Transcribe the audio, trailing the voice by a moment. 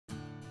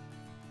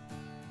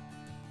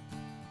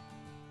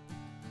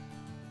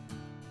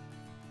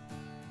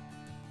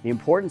The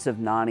importance of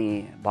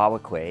Nahnee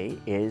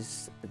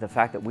is the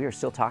fact that we are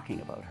still talking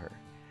about her.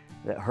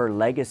 That her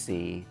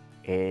legacy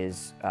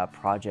is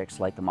projects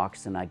like the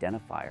Moccasin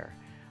Identifier,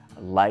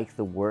 like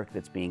the work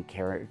that's being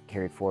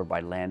carried forward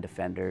by land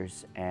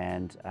defenders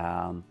and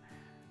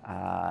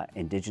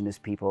Indigenous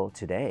people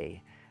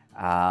today.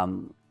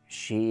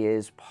 She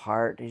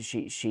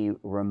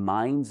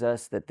reminds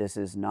us that this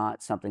is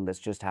not something that's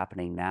just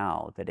happening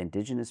now, that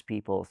Indigenous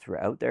people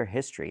throughout their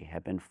history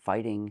have been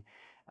fighting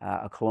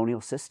a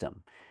colonial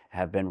system,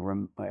 have been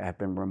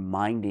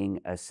reminding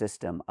a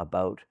system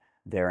about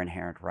their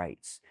inherent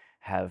rights,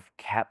 have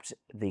kept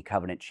the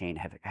covenant chain,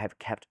 have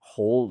kept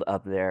hold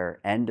of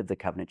their end of the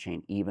covenant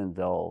chain, even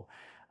though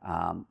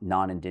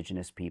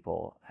non-Indigenous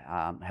people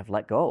have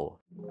let go.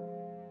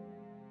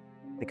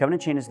 The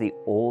covenant chain is the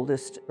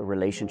oldest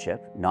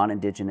relationship,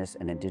 non-Indigenous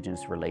and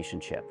Indigenous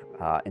relationship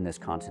in this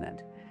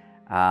continent.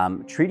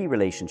 Treaty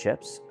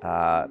relationships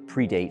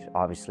predate,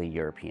 obviously,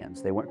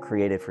 Europeans. They weren't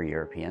created for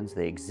Europeans.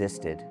 They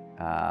existed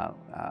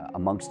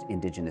amongst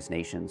Indigenous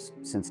nations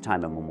since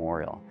time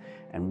immemorial.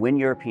 And when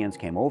Europeans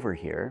came over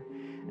here,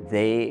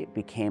 they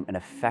became an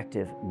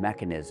effective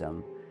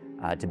mechanism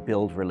to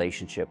build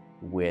relationship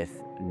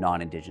with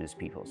non-Indigenous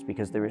peoples,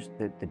 because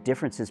the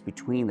differences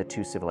between the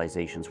two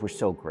civilizations were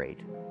so great.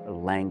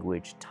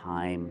 Language,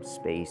 time,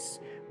 space,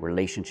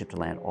 relationship to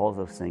land, all of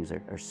those things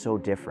are so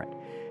different.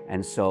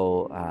 And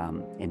so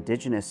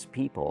Indigenous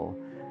people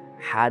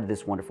had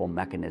this wonderful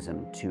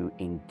mechanism to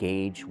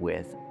engage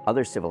with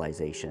other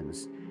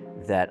civilizations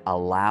that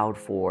allowed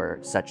for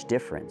such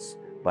difference,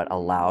 but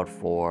allowed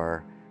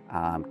for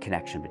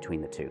connection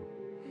between the two.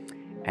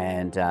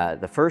 And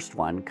the first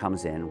one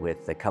comes in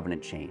with the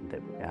covenant chain.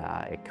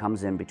 It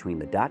comes in between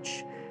the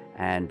Dutch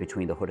and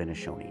between the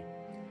Haudenosaunee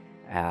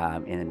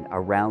in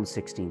around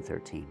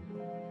 1613.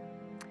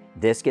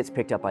 This gets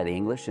picked up by the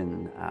English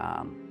in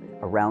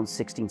around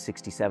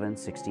 1667,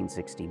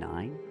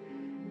 1669,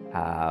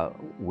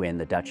 when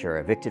the Dutch are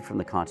evicted from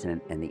the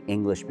continent and the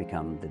English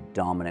become the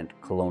dominant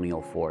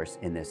colonial force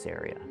in this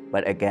area.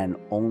 But again,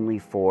 only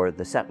for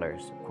the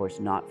settlers, of course,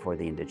 not for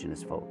the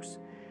Indigenous folks.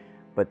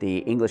 But the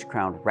English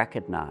Crown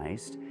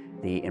recognized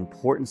the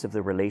importance of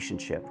the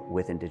relationship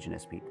with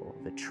Indigenous people,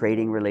 the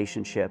trading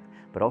relationship,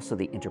 but also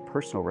the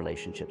interpersonal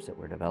relationships that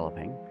we're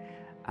developing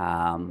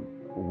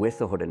with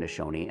the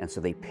Haudenosaunee, and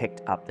so they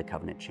picked up the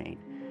covenant chain.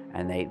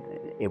 And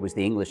it was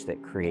the English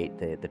that create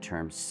the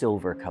term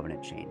silver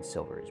covenant chain.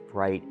 Silver is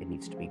bright, it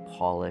needs to be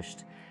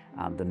polished.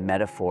 The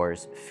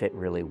metaphors fit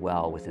really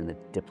well within the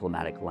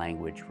diplomatic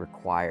language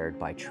required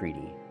by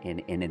treaty in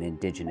an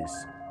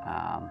Indigenous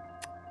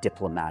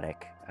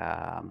diplomatic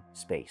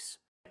space.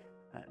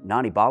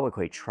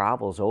 Nahnee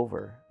travels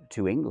over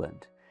to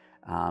England.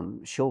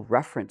 She'll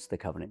reference the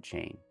covenant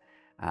chain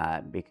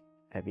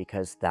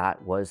because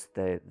that was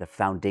the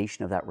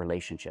foundation of that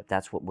relationship.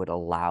 That's what would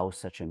allow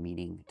such a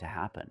meeting to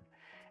happen.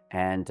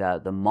 And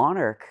the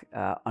monarch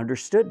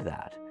understood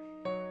that.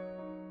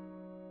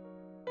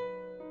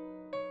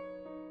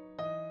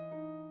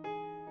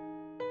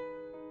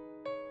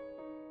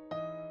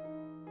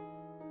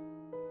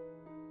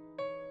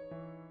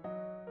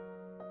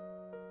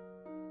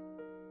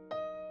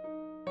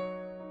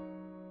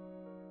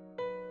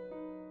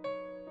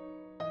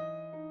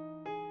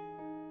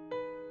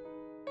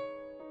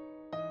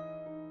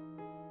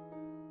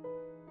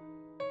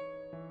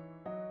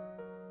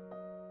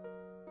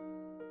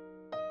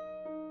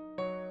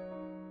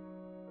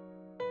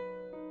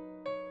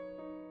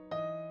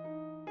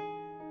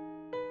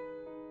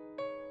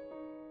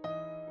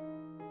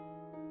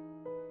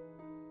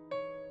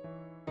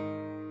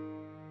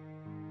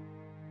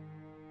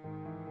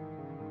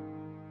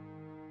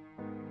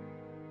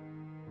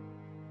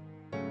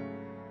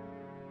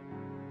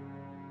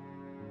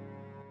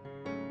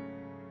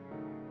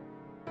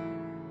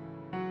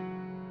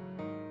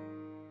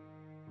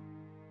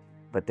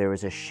 But there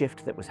was a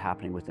shift that was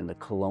happening within the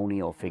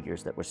colonial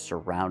figures that were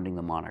surrounding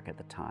the monarch at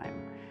the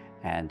time.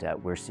 And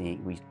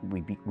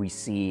we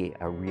see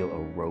a real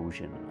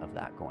erosion of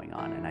that going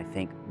on. And I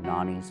think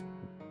Nahnee's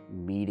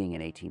meeting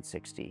in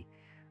 1860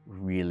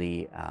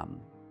 really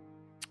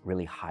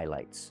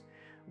highlights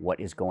what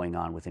is going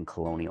on within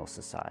colonial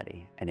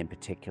society, and in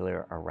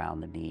particular around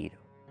the need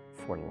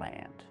for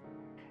land.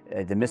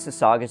 The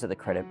Mississaugas of the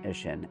Credit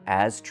Mission,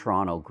 as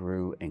Toronto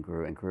grew and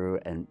grew and grew,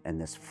 and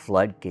this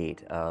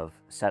floodgate of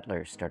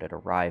settlers started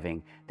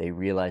arriving, they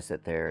realized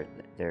that their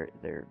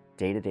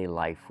day-to-day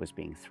life was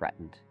being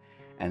threatened.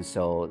 And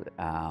so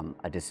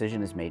a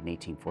decision is made in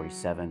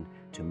 1847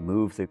 to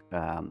move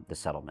the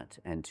settlement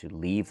and to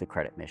leave the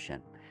Credit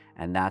Mission.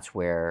 And that's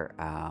where,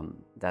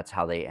 that's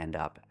how they end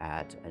up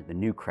at the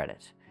new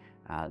Credit,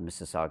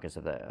 Mississaugas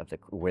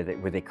where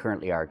they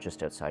currently are,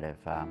 just outside of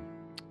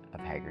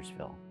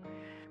Hagersville.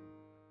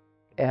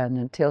 And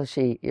until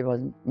she was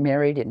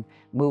married and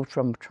moved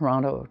from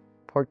Toronto,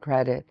 Port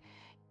Credit,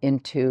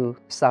 into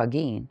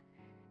Saugeen,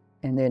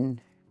 and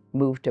then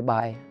moved to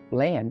buy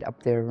land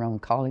up there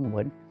around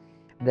Collingwood,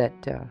 that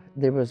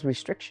there was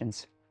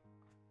restrictions.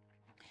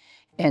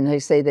 And they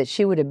say that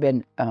she would have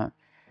been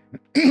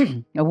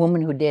a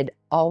woman who did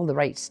all the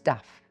right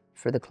stuff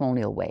for the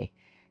colonial way.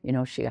 You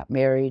know, she got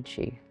married,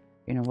 she,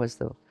 you know, was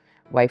the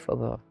wife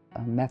of a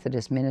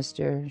Methodist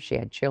minister, she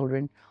had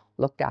children,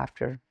 looked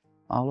after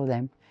all of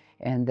them,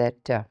 and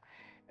that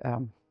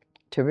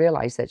to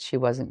realize that she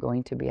wasn't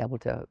going to be able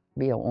to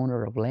be an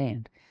owner of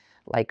land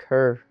like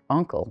her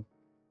uncle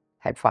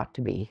had fought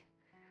to be,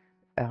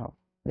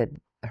 that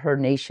her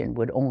nation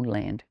would own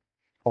land,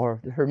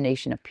 or her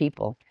nation of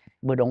people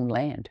would own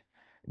land,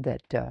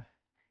 that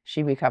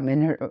she become,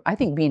 in her, I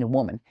think being a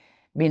woman,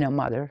 being a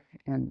mother,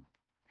 and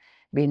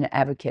being an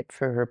advocate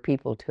for her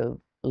people to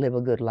live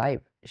a good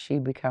life, she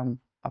become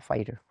a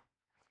fighter,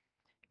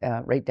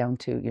 right down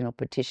to, you know,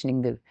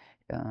 petitioning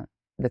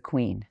the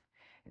Queen,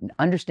 and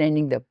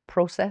understanding the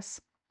process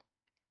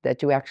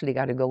that you actually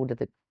got to go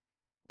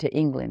to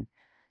England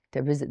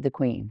to visit the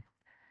Queen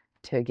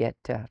to get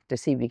to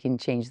see if we can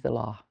change the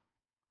law.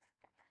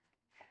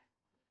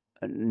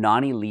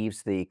 Nahnee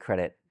leaves the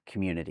credit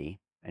community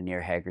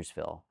near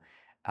Hagersville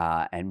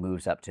and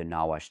moves up to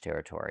Nawash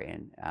territory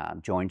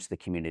and joins the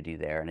community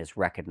there and is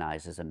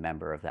recognized as a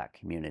member of that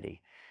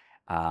community.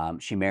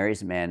 She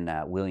marries a man,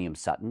 William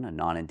Sutton, a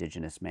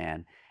non-Indigenous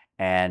man,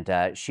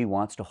 and she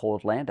wants to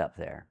hold land up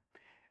there.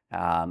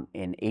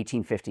 In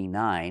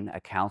 1859, a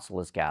council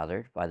is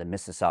gathered by the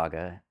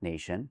Mississauga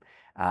Nation,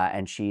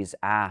 and she's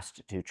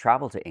asked to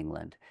travel to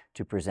England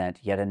to present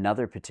yet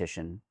another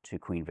petition to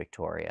Queen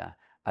Victoria,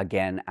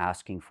 again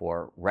asking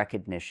for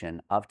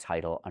recognition of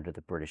title under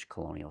the British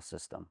colonial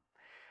system.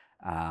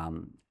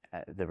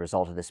 The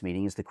result of this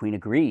meeting is the Queen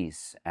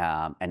agrees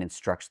and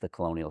instructs the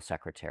colonial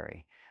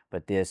secretary,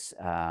 but this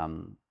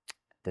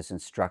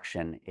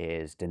instruction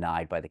is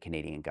denied by the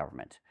Canadian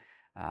government,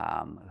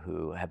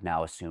 who have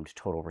now assumed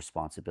total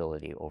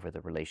responsibility over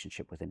the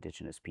relationship with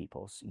Indigenous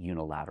peoples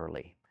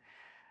unilaterally.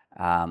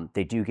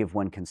 They do give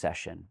one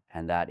concession,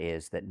 and that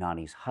is that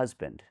Nahnee's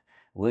husband,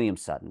 William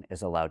Sutton,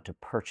 is allowed to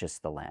purchase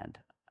the land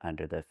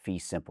under the fee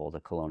simple, the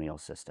colonial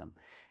system,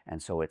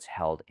 and so it's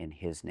held in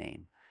his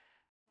name.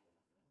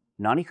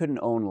 Nahnee couldn't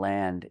own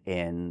land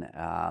in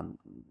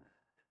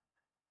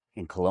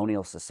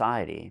colonial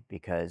society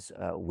because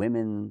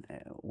women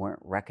weren't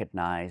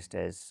recognized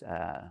as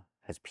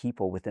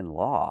people within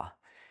law.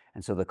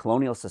 And so the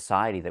colonial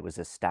society that was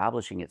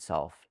establishing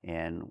itself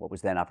in what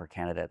was then Upper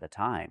Canada at the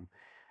time,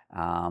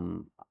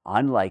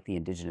 unlike the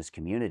Indigenous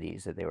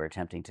communities that they were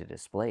attempting to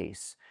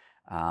displace,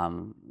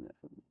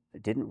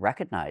 didn't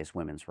recognize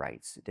women's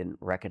rights. It didn't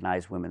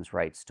recognize women's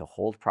rights to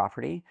hold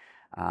property,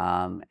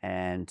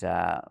 and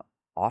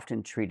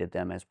often treated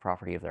them as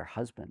property of their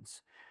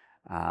husbands.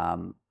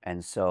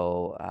 And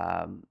so,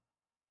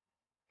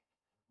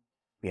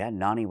 yeah,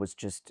 Nahnee was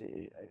just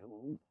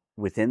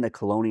within the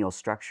colonial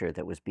structure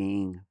that was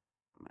being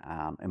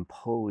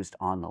imposed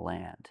on the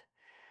land.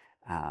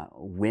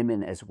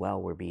 Women as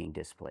well were being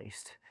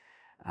displaced,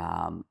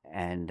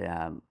 and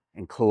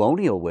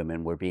colonial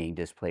women were being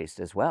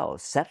displaced as well.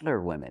 Settler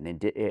women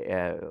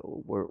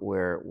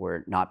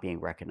were not being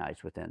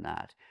recognized within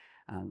that.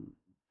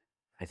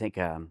 I think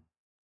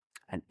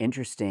an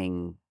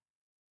interesting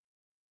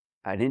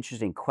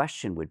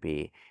question would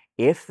be,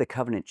 if the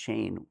covenant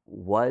chain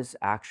was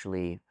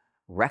actually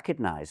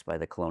recognized by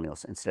the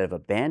colonials instead of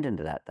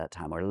abandoned at that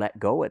time or let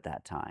go at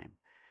that time,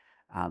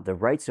 the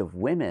rights of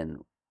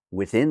women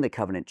within the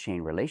covenant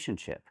chain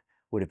relationship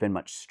would have been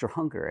much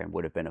stronger and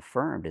would have been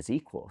affirmed as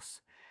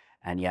equals.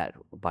 And yet,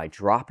 by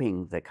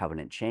dropping the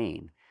covenant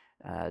chain,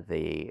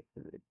 the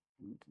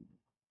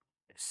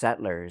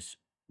settlers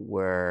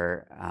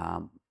were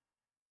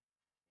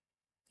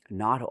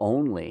not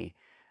only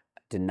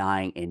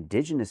denying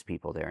Indigenous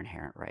people their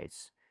inherent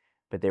rights,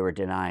 but they were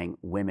denying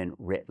women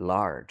writ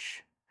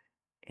large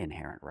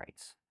inherent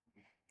rights.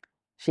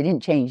 She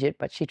didn't change it,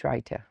 but she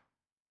tried to.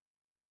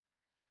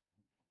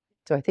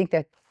 So I think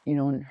that, you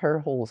know, in her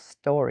whole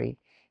story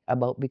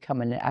about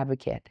becoming an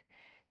advocate,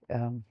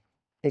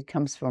 it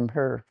comes from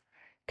her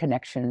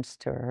connections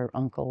to her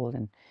uncle,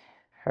 and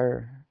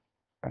her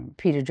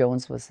Peter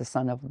Jones was the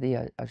son of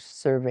a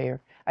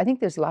surveyor. I think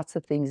there's lots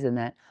of things in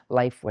that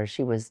life where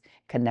she was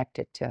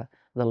connected to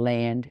the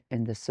land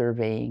and the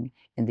surveying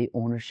and the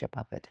ownership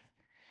of it.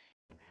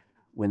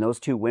 When those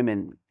two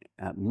women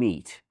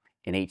meet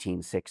in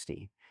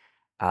 1860,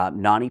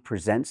 Nahnee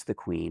presents the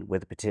Queen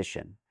with a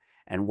petition.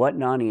 And what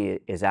Nahnee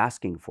is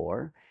asking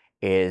for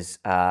is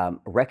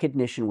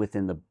recognition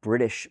within the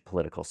British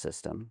political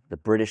system, the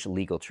British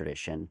legal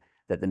tradition,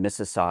 that the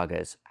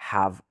Mississaugas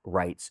have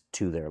rights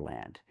to their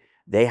land.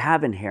 They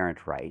have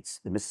inherent rights.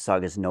 The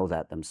Mississaugas know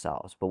that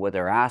themselves. But what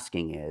they're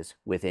asking is,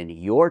 within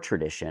your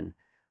tradition,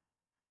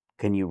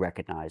 can you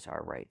recognize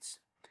our rights?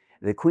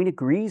 The Queen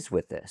agrees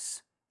with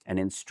this and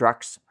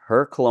instructs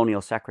her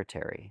colonial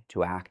secretary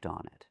to act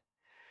on it.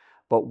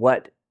 But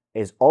what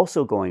is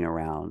also going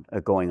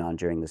on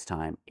during this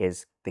time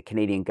is the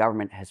Canadian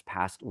government has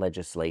passed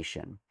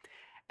legislation.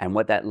 And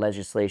what that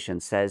legislation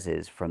says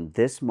is, from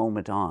this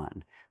moment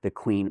on, the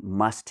Queen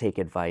must take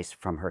advice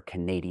from her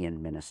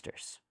Canadian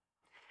ministers.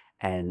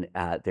 And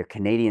their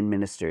Canadian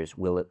ministers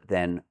will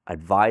then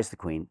advise the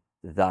Queen,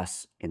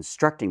 thus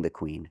instructing the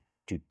Queen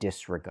to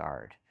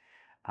disregard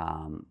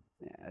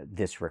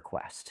this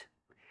request.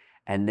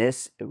 And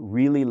this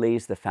really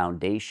lays the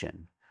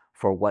foundation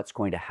for what's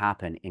going to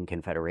happen in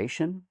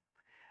Confederation,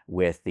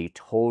 with the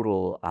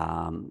total,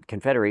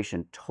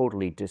 Confederation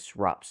totally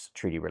disrupts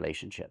treaty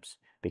relationships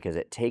because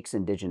it takes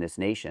Indigenous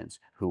nations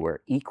who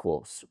were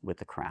equals with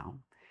the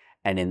Crown,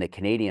 and in the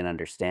Canadian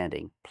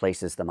understanding,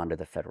 places them under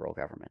the federal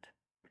government.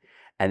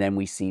 And then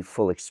we see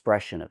full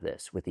expression of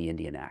this with the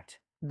Indian Act.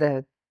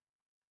 The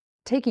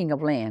taking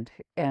of land,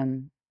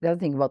 and the other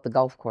thing about the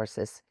golf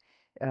courses,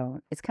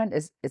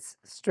 it's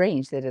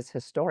strange that it's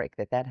historic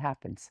that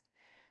happens,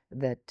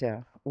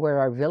 that where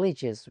our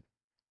villages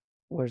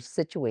were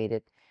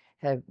situated,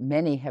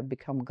 many have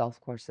become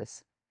golf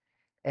courses,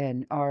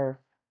 and our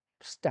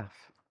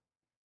stuff,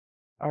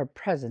 our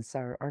presence,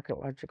 our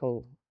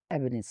archaeological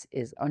evidence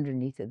is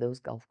underneath of those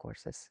golf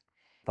courses.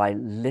 By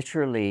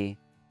literally,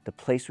 the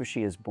place where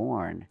she is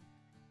born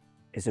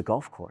is a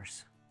golf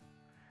course.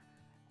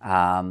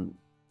 And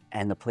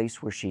the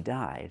place where she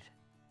died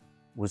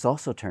was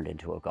also turned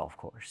into a golf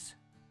course.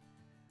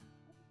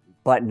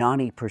 But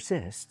Nahnee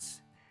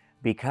persists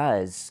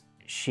because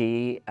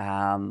she's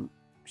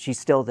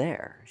still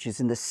there. She's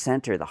in the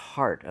center, the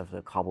heart of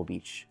the Cobble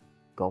Beach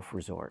Golf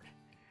Resort.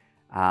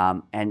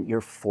 And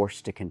you're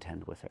forced to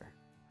contend with her.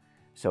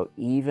 So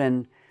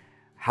even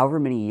however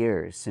many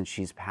years since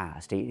she's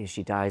passed,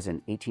 she dies in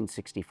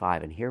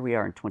 1865, and here we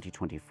are in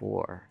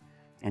 2024,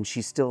 and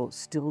she's still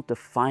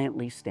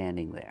defiantly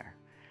standing there,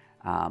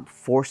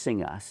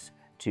 forcing us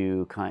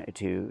to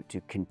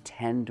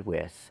contend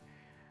with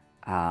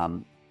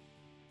the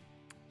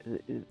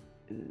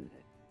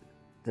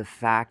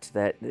fact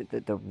that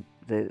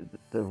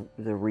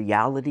the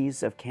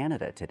realities of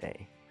Canada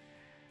today.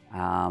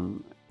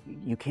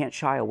 You can't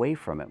shy away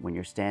from it when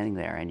you're standing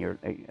there.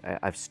 And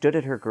I've stood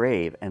at her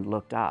grave and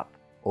looked up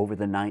over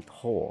the 9th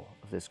hole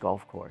of this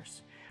golf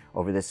course,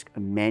 over this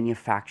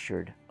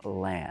manufactured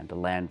land, a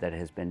land that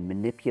has been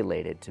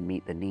manipulated to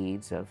meet the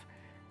needs of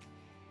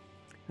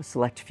a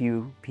select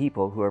few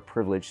people who are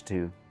privileged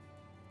to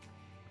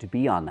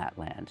be on that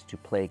land, to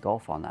play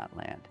golf on that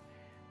land.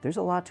 There's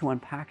a lot to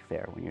unpack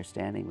there when you're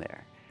standing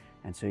there.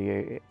 And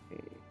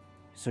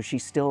so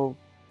she's still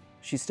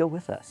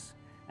with us.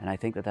 And I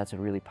think that that's a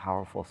really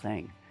powerful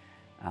thing.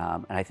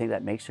 And I think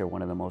that makes her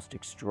one of the most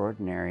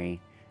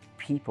extraordinary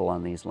people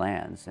on these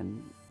lands.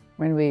 And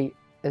when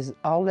as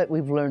all that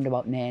we've learned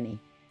about Nahnee,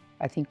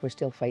 I think we're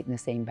still fighting the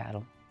same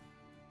battle.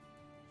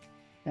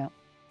 Yeah.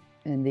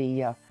 And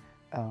the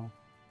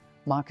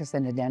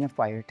moccasin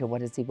identifier to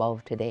what has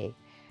evolved today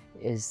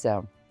is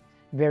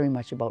very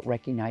much about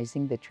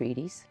recognizing the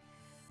treaties,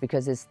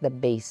 because it's the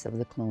base of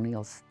the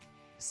colonial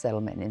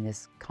settlement in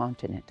this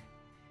continent.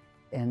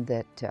 And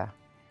that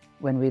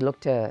when we look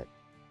to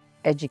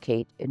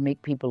educate and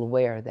make people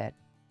aware that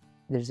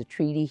there's a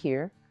treaty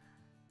here,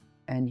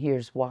 and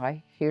here's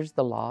why, here's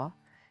the law,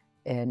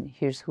 and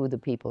here's who the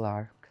people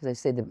are. Because I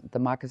say the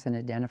moccasin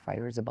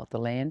identifier is about the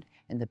land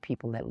and the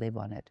people that live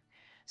on it.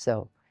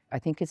 So I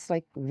think it's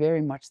like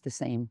very much the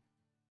same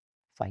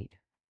fight.